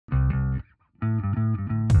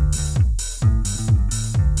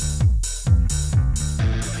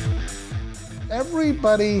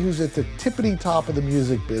everybody who's at the tippity top of the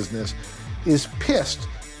music business is pissed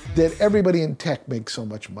that everybody in tech makes so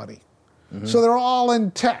much money. So they're all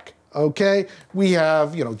in tech, okay? We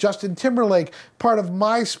have, you know, Justin Timberlake, part of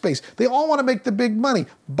MySpace. They all want to make the big money.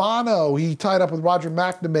 Bono, he tied up with Roger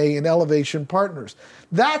McNamee in Elevation Partners.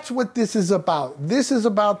 That's what this is about. This is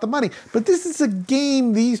about the money. But this is a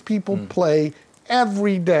game these people play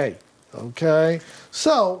every day, okay?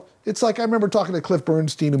 So it's like, I remember talking to Cliff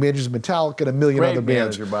Bernstein, who manages Metallica and a million other bands. Great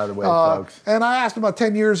manager, by the way, folks. And I asked him about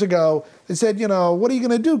 10 years ago, and said, you know, what are you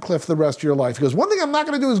going to do, Cliff, the rest of your life? He goes, one thing I'm not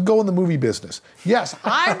going to do is go in the movie business. Yes,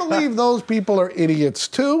 I believe those people are idiots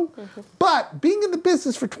too, but being in the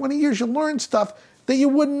business for 20 years, you learn stuff that you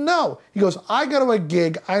wouldn't know. He goes, I go to a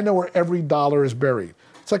gig, I know where every dollar is buried.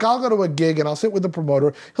 It's like, I'll go to a gig and I'll sit with the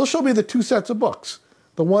promoter, he'll show me the 2 sets of books.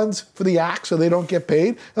 The ones for the act so they don't get paid,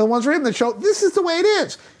 and the ones for him that show this is the way it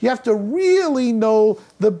is. You have to really know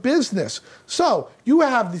the business. So you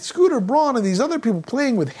have the Scooter Braun and these other people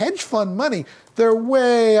playing with hedge fund money. They're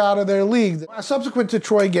way out of their league. Subsequent to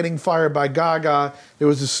Troy getting fired by Gaga, there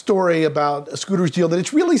was a story about Scooter's deal that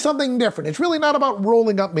it's really something different. It's really not about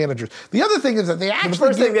rolling up managers. The other thing is that they actually... The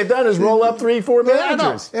first thing they've done is roll up 3, 4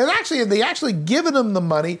 managers. And actually, they actually given them the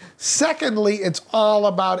money. Secondly, it's all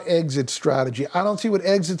about exit strategy. I don't see what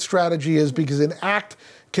exit strategy is because an act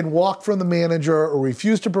can walk from the manager or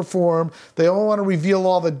refuse to perform. They don't want to reveal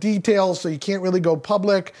all the details, so you can't really go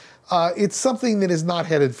public. It's something that is not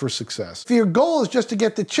headed for success. If your goal is just to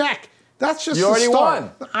get the check, that's just you already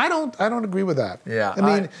won. I don't agree with that. Yeah, I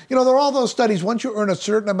mean, you know, there are all those studies. Once you earn a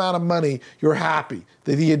certain amount of money, you're happy.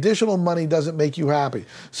 The additional money doesn't make you happy.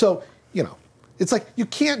 So, you know, it's like you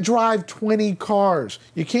can't drive 20 cars.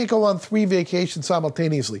 You can't go on 3 vacations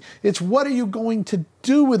simultaneously. It's what are you going to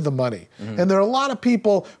do with the money? And there are a lot of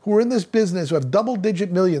people who are in this business who have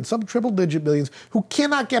double-digit millions, some triple-digit millions, who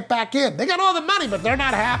cannot get back in. They got all the money, but they're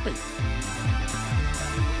not happy.